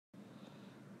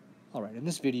Alright, in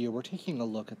this video we're taking a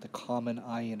look at the common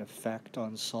ion effect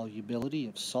on solubility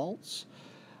of salts.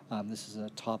 This is a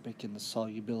topic in the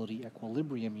solubility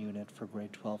equilibrium unit for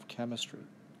grade 12 chemistry.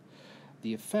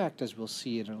 The effect, as we'll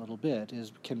see in a little bit,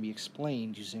 can be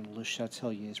explained using Le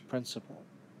Chatelier's principle.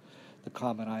 The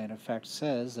common ion effect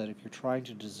says that if you're trying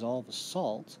to dissolve a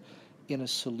salt in a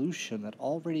solution that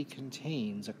already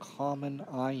contains a common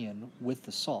ion with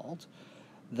the salt,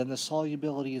 then the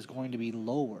solubility is going to be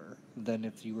lower than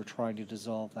if you were trying to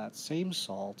dissolve that same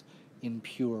salt in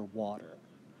pure water.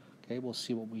 Okay, we'll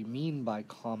see what we mean by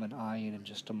common ion in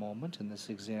just a moment in this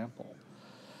example.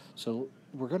 So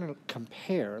we're going to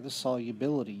compare the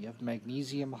solubility of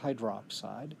magnesium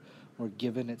hydroxide. We're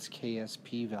given its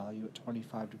KSP value at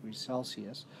 25 degrees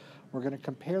Celsius. We're going to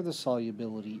compare the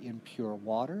solubility in pure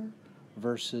water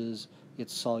versus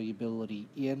its solubility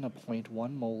in a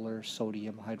 0.1 molar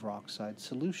sodium hydroxide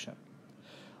solution.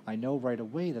 I know right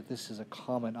away that this is a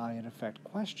common ion effect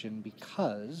question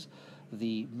because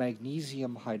the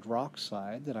magnesium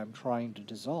hydroxide that I'm trying to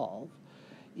dissolve,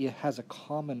 it has a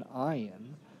common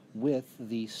ion with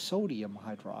the sodium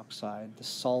hydroxide, the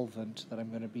solvent that I'm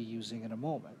going to be using in a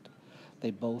moment.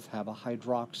 They both have a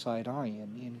hydroxide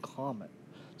ion in common,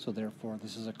 so therefore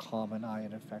this is a common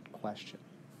ion effect question.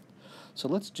 So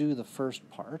let's do the first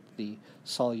part, the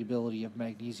solubility of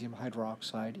magnesium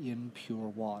hydroxide in pure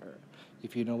water.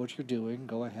 If you know what you're doing,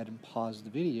 go ahead and pause the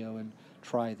video and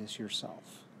try this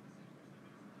yourself.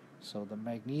 So the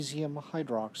magnesium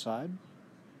hydroxide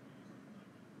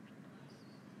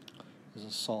is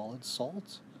a solid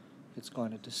salt. It's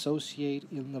going to dissociate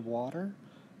in the water,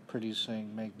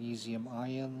 producing magnesium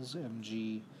ions,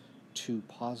 Mg2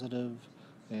 positive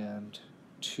and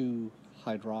 2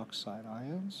 hydroxide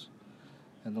ions,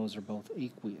 and those are both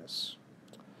aqueous.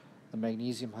 The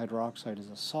magnesium hydroxide is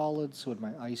a solid, so in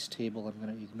my ice table I'm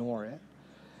going to ignore it.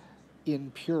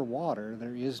 In pure water,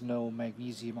 there is no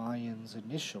magnesium ions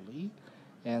initially,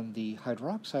 and the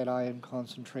hydroxide ion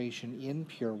concentration in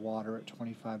pure water at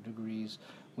 25 degrees,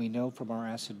 we know from our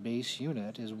acid-base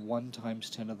unit, is 1 times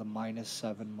 10 to the minus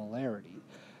 7 molarity.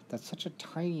 That's such a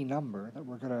tiny number that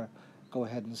we're going to go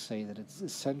ahead and say that it's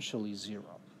essentially 0.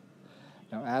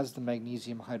 Now, as the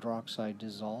magnesium hydroxide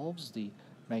dissolves, the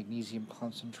magnesium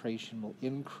concentration will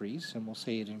increase, and we'll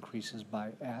say it increases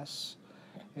by S,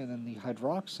 and then the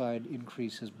hydroxide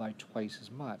increases by twice as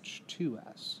much,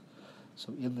 2S.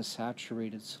 So in the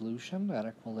saturated solution at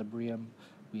equilibrium,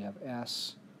 we have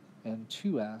S and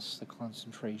 2S, the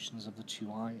concentrations of the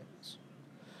two ions.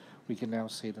 We can now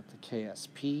say that the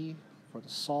KSP for the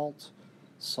salt,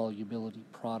 solubility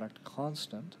product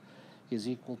constant, is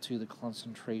equal to the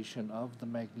concentration of the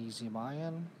magnesium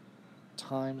ion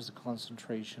times the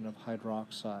concentration of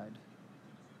hydroxide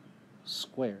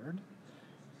squared,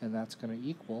 and that's going to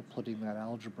equal, putting that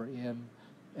algebra in,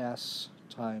 S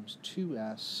times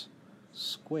 2S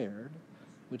squared,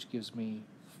 which gives me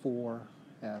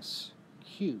 4S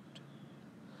cubed.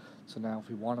 So now if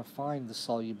we want to find the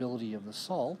solubility of the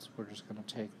salt, we're just going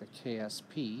to take the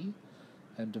KSP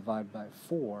and divide by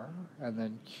 4 and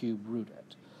then cube root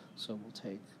it. So we'll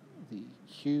take the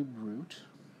cube root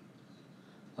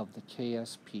of the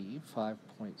KSP,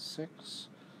 5.6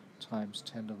 times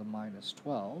 10 to the minus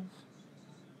 12,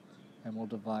 and we'll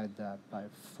divide that by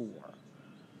 4.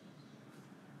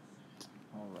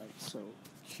 Alright, so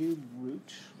cube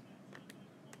root,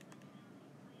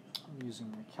 I'm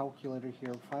using the calculator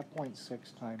here, 5.6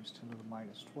 times 10 to the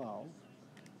minus 12,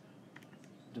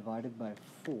 divided by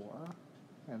 4,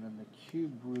 and then the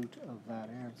cube root of that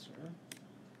answer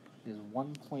is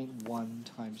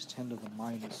 1.1 times 10 to the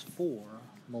minus 4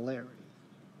 molarity.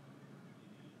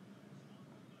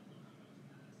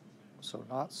 So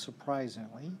not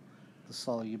surprisingly, the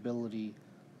solubility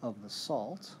of the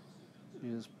salt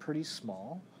is pretty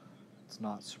small. It's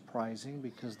not surprising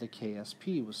because the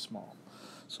KSP was small.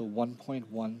 So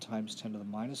 1.1 times 10 to the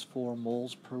minus 4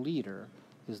 moles per liter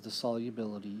is the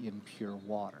solubility in pure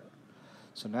water.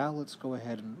 So now let's go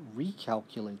ahead and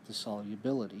recalculate the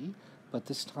solubility, but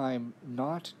this time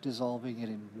not dissolving it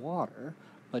in water,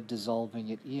 but dissolving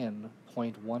it in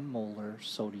 0.1 molar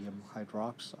sodium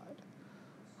hydroxide.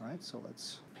 Alright, so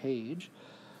let's page.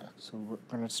 So we're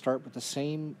going to start with the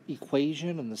same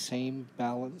equation and the same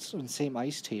balance, and same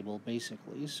ice table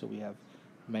basically. So we have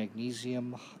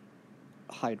magnesium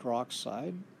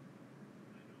hydroxide,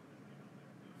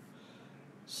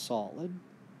 solid.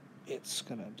 It's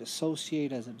going to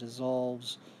dissociate as it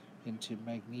dissolves into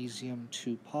magnesium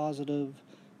 2 positive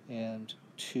and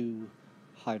 2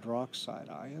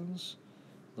 hydroxide ions.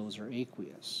 Those are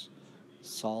aqueous.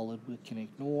 Solid we can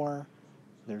ignore.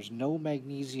 There's no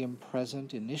magnesium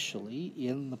present initially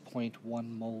in the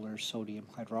 0.1 molar sodium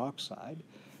hydroxide.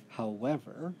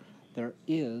 However, there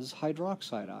is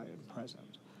hydroxide ion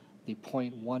present. The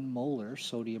 0.1 molar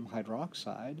sodium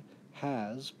hydroxide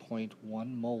has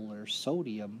 0.1 molar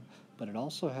sodium, but it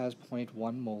also has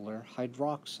 0.1 molar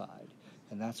hydroxide.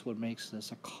 And that's what makes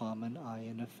this a common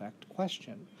ion effect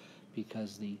question,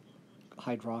 because the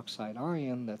hydroxide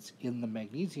ion that's in the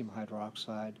magnesium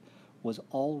hydroxide was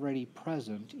already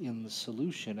present in the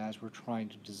solution as we're trying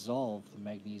to dissolve the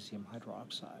magnesium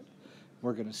hydroxide.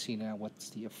 We're going to see now what's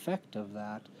the effect of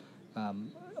that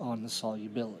on the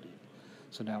solubility.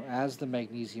 So now as the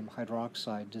magnesium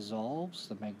hydroxide dissolves,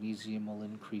 the magnesium will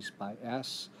increase by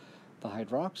S. The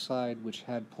hydroxide, which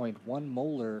had 0.1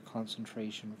 molar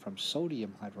concentration from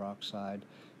sodium hydroxide,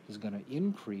 is going to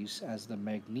increase as the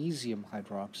magnesium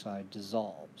hydroxide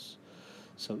dissolves.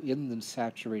 So in the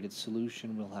saturated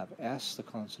solution, we'll have S, the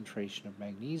concentration of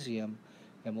magnesium,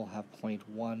 and we'll have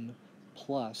 0.1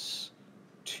 plus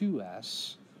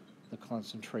 2S, the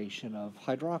concentration of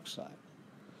hydroxide.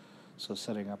 So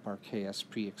setting up our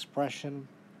KSP expression,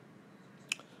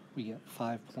 we get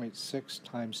 5.6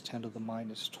 times 10 to the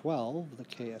minus 12, the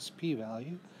KSP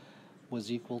value,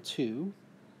 was equal to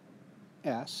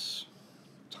S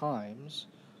times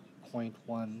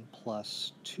 0.1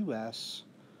 plus 2S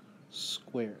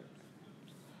squared.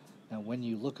 Now when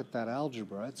you look at that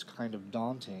algebra, it's kind of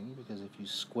daunting, because if you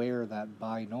square that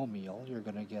binomial, you're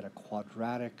going to get a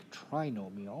quadratic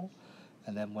trinomial,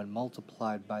 and then when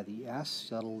multiplied by the S,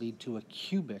 that'll lead to a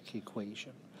cubic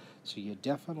equation. So you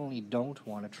definitely don't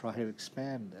want to try to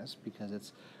expand this, because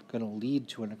it's going to lead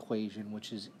to an equation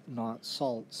which is not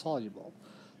solvable,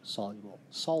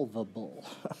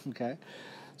 okay?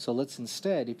 So let's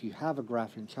instead, if you have a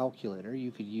graphing calculator,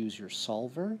 you could use your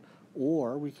solver,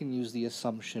 or we can use the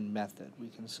assumption method. We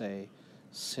can say,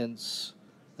 since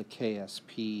the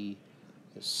KSP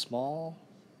is small,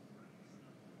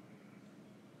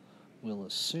 we'll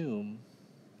assume,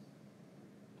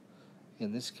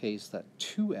 in this case, that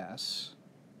 2S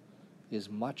is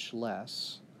much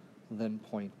less than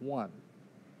 0.1.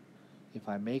 If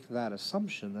I make that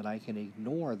assumption, then I can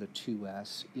ignore the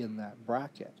 2S in that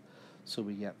bracket. So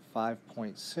we get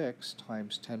 5.6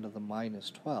 times 10 to the minus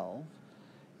 12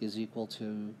 is equal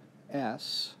to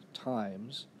S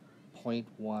times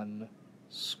 0.1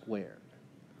 squared.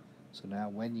 So now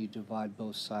when you divide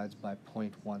both sides by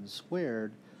 0.1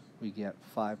 squared, we get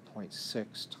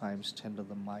 5.6 times 10 to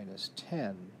the minus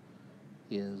 10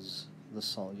 is the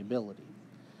solubility.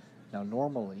 Now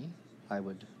normally I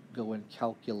would go and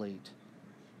calculate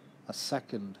a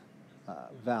second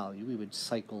value. We would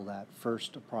cycle that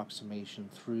first approximation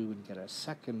through and get a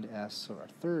second S or a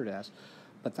third S,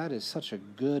 but that is such a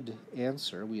good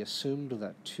answer. We assumed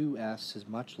that 2S is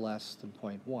much less than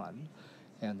 0.1,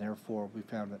 and therefore we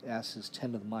found that S is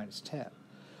 10 to the minus 10.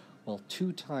 Well,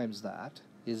 2 times that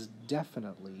is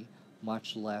definitely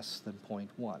much less than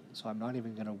 0.1, so I'm not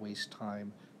even going to waste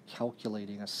time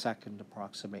calculating a second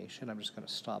approximation. I'm just going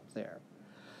to stop there.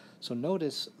 So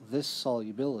notice this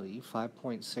solubility,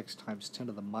 5.6 times 10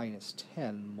 to the minus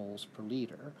 10 moles per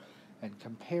liter, and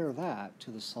compare that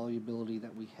to the solubility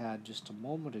that we had just a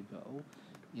moment ago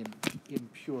in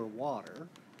pure water.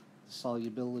 The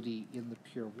solubility in the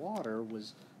pure water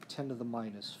was 10 to the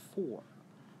minus 4.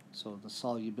 So the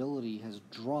solubility has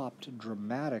dropped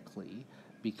dramatically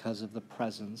because of the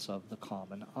presence of the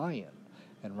common ion.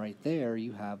 And right there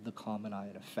you have the common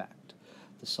ion effect.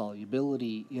 The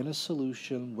solubility in a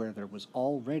solution where there was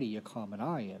already a common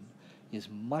ion is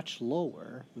much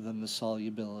lower than the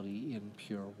solubility in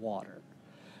pure water.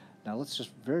 Now let's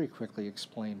just very quickly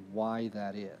explain why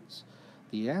that is.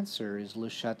 The answer is Le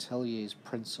Chatelier's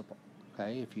principle.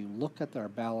 Okay? If you look at our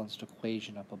balanced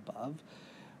equation up above,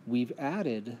 we've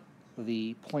added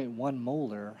the 0.1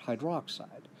 molar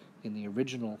hydroxide. In the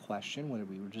original question, when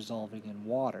we were dissolving in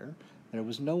water, there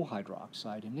was no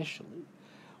hydroxide initially.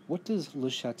 What does Le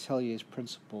Chatelier's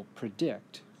principle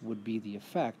predict would be the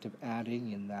effect of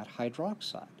adding in that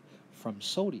hydroxide from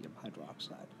sodium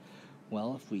hydroxide?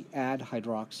 Well, if we add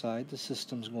hydroxide, the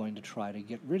system's going to try to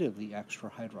get rid of the extra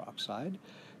hydroxide.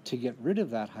 To get rid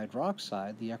of that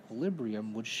hydroxide, the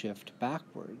equilibrium would shift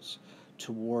backwards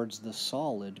towards the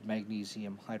solid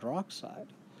magnesium hydroxide.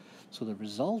 So the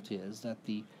result is that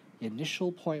the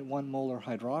initial 0.1 molar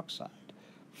hydroxide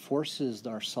forces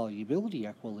our solubility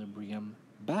equilibrium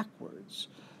backwards.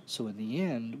 So in the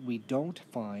end, we don't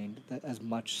find that as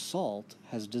much salt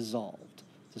has dissolved.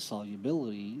 The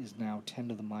solubility is now 10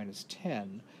 to the minus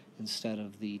 10 instead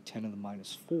of the 10 to the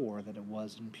minus 4 that it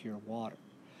was in pure water.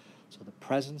 So the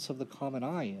presence of the common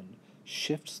ion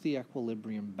shifts the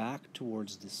equilibrium back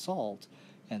towards the salt,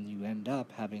 and you end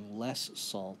up having less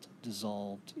salt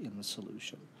dissolved in the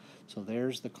solution. So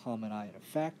there's the common ion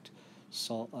effect,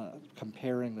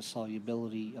 comparing the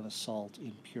solubility of a salt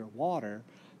in pure water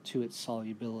to its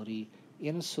solubility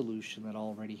in a solution that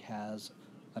already has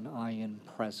an ion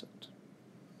present.